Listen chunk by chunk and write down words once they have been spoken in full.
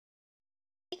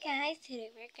guys,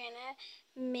 today we're gonna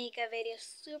make a video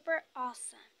super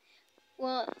awesome.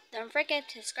 Well, don't forget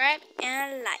to subscribe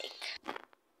and like.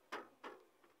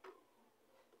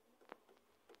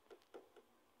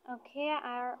 Okay,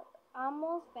 I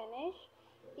almost finished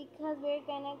because we're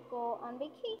gonna go on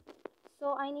vacation.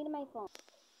 So I need my phone.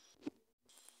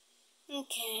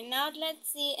 Okay, now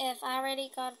let's see if I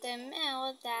already got the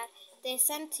mail that they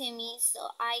sent to me so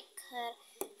I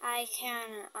can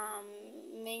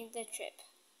make the trip.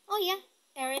 Oh yeah,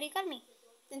 it already got me.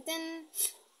 Then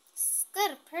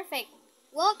good, perfect.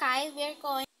 Well guys, we're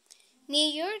going New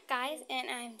York guys and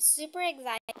I'm super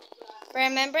excited.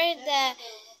 Remember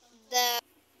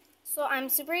so I'm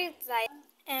super excited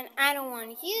and I don't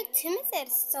want you to miss it.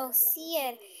 So see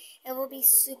it. It will be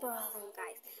super awesome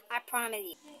guys. I promise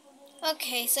you.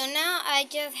 Okay, so now I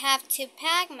just have to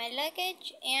pack my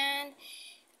luggage and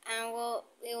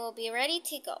we will be ready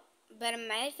to go. But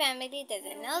my family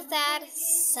doesn't know that,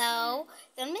 so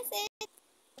don't miss it.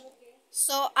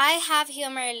 So I have here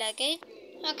my luggage.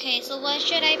 Okay, so what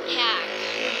should I pack?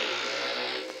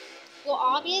 Well,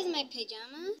 obvious my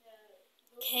pajamas.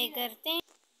 Okay, good thing.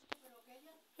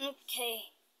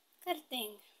 Okay, good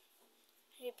thing.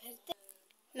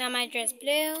 Now my dress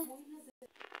blue.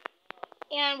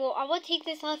 And well, I will take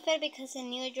this outfit because in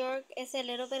New York it's a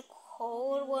little bit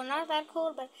cold. Well, not that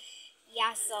cold, but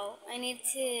yeah, so I need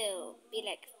to be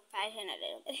like fashion a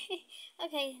little bit.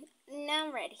 Okay, now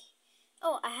I'm ready.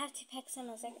 Oh, I have to pack some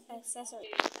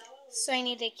accessories. So I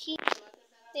need the key.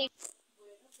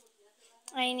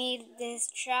 I need this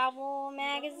travel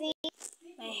magazine,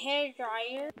 my hair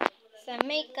dryer, some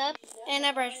makeup, and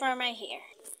a brush for my hair.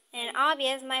 And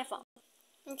obvious, my phone.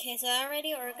 Okay, so I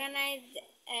already organized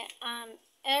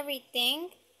everything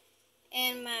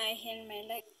in my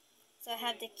leg. So I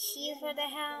have the keys for the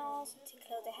house, to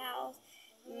close the house,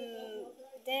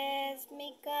 this,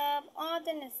 makeup, all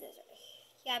the necessary.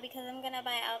 Yeah, because I'm gonna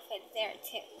buy outfits there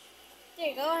too. There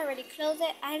you go, I already closed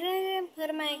it. I didn't even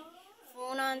put my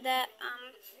phone on the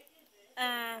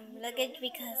luggage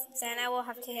because then I will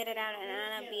have to hit it out and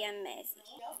it'll be a mess.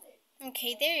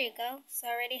 Okay, there you go. So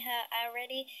I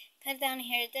already put down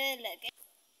here the luggage.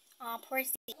 Oh, poor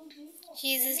Stacy.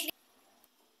 She's asleep.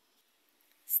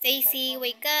 Stacy,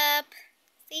 wake up.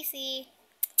 Stacy.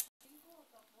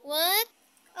 What?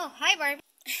 Oh, hi, Barbie.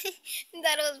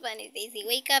 That was funny, Stacy.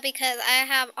 Wake up because I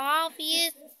have all of you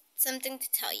something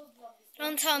to tell you.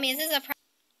 Don't tell me. Is this a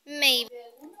maybe?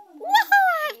 Woohoo!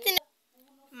 I have to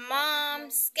know.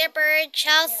 Mom, Skipper,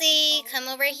 Chelsea, come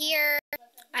over here.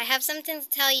 I have something to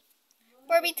tell you.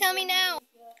 Barbie, tell me now.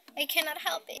 I cannot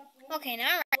help it. Okay,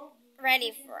 now I'm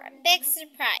ready for a big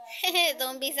surprise.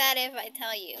 Don't be sad if I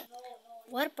tell you.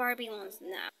 What Barbie wants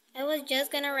now? I was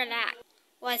just gonna relax.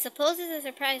 Well, I suppose it's a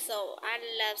surprise, so I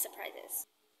love surprises.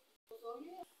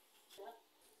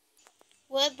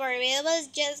 What Barbie? I was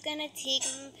just gonna,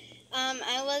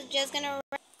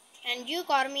 and you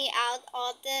got me out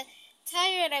all the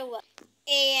tired I was.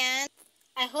 And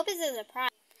I hope it's a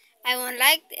surprise. I won't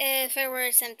like if it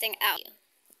were something else.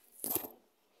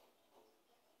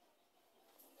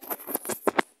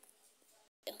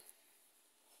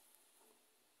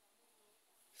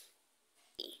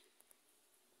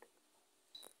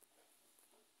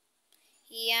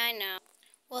 Yeah, I know.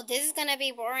 Well, this is gonna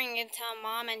be boring until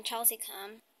Mom and Chelsea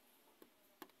come.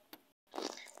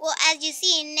 Well, as you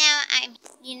see now, I'm,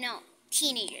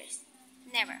 teenagers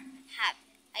never have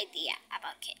idea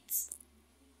about kids.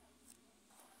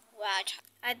 Wow,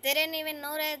 I didn't even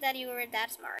notice that you were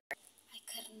that smart. I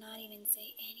could not even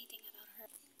say anything about her.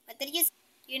 What did you say?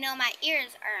 You know, my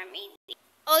ears are amazing.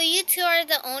 Oh, you two are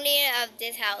the only of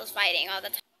this house fighting all the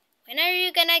time. When are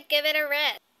you gonna give it a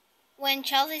rest? When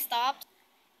Chelsea stops?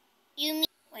 You mean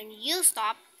when you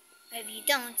stop? If you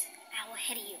don't, I will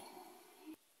hit you.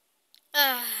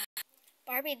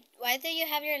 Barbie, why do you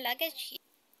have your luggage here?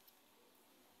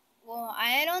 Well,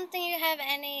 I don't think you have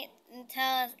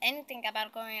tell us anything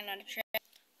about going on a trip.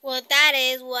 Well, that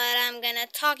is what I'm gonna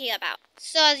talk to you about.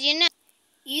 So as you know,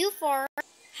 you four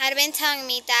had been telling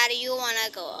me that you wanna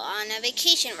go on a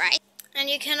vacation, right? And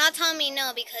you cannot tell me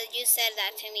no because you said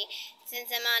that to me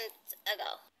since a month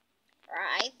ago,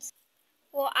 right?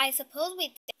 Well, I suppose we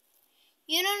did.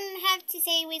 You don't have to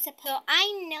say we suppose. So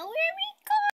I know where we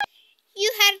go.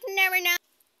 You had never known.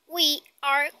 We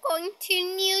are going to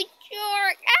New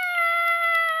York.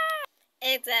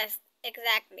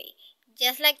 Exactly.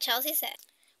 Just like Chelsea said.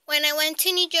 When I went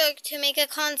to New York to make a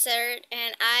concert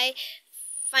and I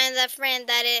find a friend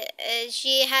that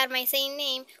she had my same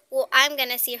name, well, I'm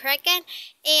gonna see her again.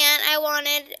 And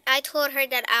I told her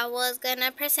that I was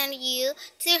gonna present you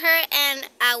to her and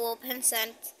I will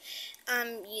present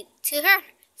you to her.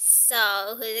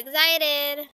 So, who's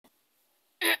excited?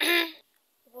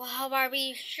 Wow, Barbie,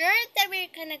 you sure that we're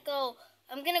gonna go?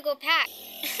 I'm gonna go pack.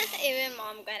 Even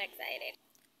Mom got excited.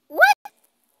 What?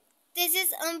 This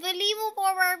is unbelievable,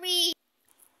 Barbie.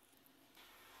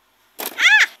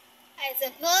 Ah! I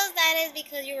suppose that is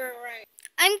because you were running.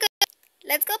 I'm good.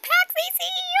 Let's go pack,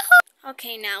 Cece.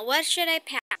 Okay, now what should I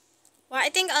pack? Well, I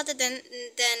think other than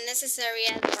the necessary,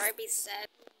 as Barbie said.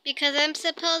 Because I'm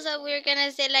supposed that we're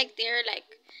gonna stay like there like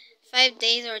 5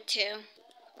 days or 2.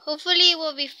 Hopefully it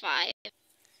will be 5.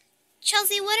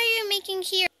 Chelsea, what are you making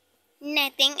here?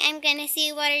 Nothing. I'm gonna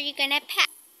see what are you gonna pack.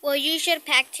 Well, you should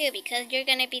pack too because you're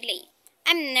gonna be late.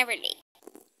 I'm never late.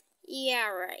 Yeah,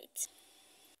 right.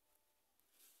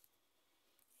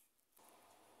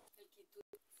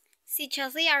 See,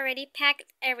 Chelsea already packed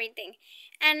everything,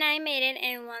 and I made it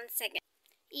in 1 second.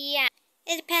 Yeah,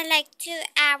 it took like 2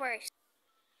 hours.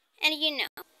 And you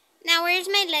know, now where's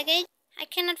my luggage? I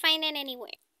cannot find it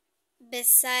anywhere.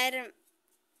 Beside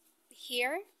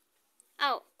here?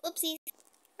 Oh, oopsies.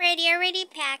 Already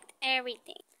packed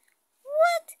everything.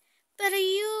 What? But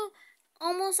you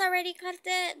almost already got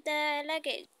the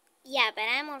luggage. Yeah, but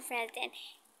I'm more fast than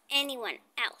anyone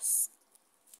else.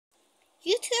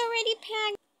 You two already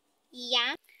packed?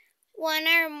 Yeah. One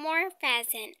are more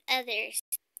fast than others.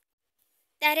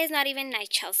 That is not even nice,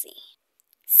 Chelsea.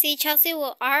 See, Chelsea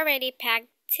will already pack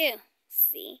too.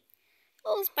 See?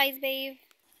 Oh, Spice Babe.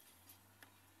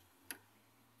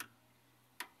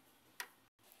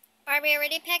 Barbie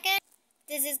already packed it?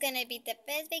 This is gonna be the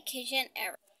best vacation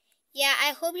ever. Yeah,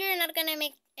 I hope you're not gonna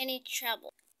make any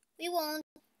trouble. We won't.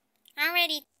 I'm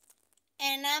ready.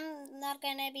 And I'm not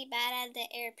gonna be bad at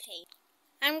the airplane.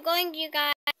 I'm going, you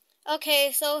guys.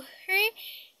 Okay, so here,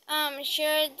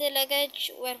 share the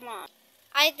luggage with Mom.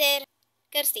 I did.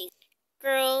 Good Steve.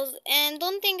 Girls, and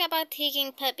don't think about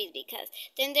taking puppies because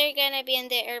then they're gonna be in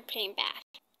the airplane bad.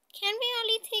 Can we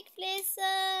only take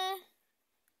Blissa?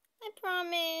 I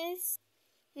promise.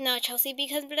 No, Chelsea,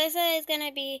 because Blissa is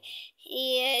gonna be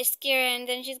scared and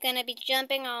then she's gonna be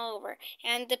jumping all over.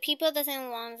 And the people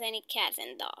doesn't want any cats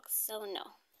and dogs, so no.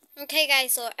 Okay,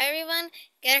 guys, so everyone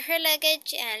get her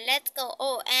luggage and let's go.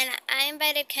 Oh, and I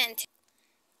invited Ken too,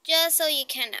 just so you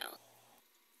can know.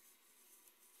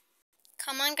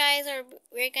 Come on, guys, or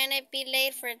we're gonna be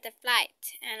late for the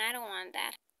flight, and I don't want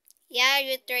that. Yeah,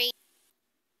 you three.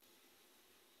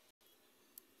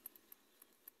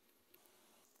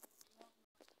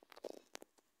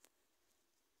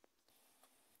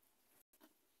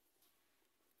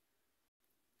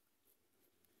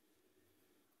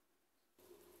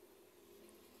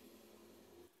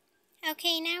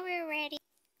 Okay, now we're ready.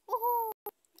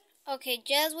 Woohoo! Okay,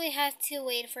 just we have to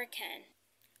wait for Ken.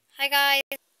 Hi, guys.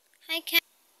 Hi, Ken.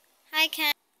 Hi,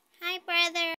 Ken. Hi,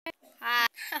 brother. Hi.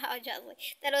 Oh, just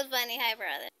wait. That was funny. Hi,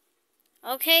 brother.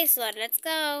 Okay, so let's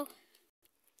go.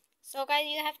 So, guys,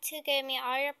 you have to give me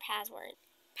all your passwords.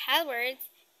 Passwords?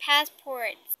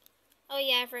 Passports. Oh,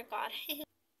 yeah, I forgot. Good.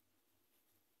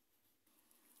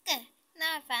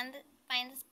 Now I find the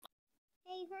spot.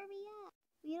 Hey, hurry up.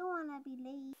 We don't want to be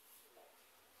late.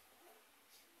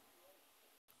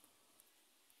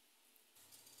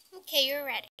 Okay, you're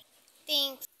ready.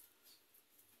 Thanks.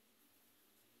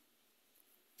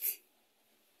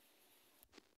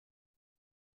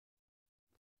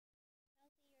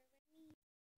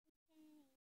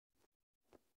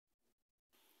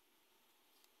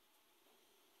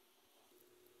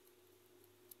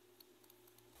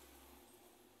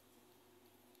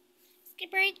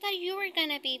 Skipper, I thought you were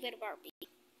gonna be with Barbie.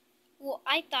 Well,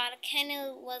 I thought Kenny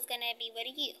was gonna be with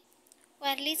you.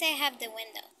 Well, at least I have the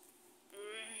window.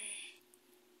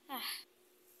 Ah.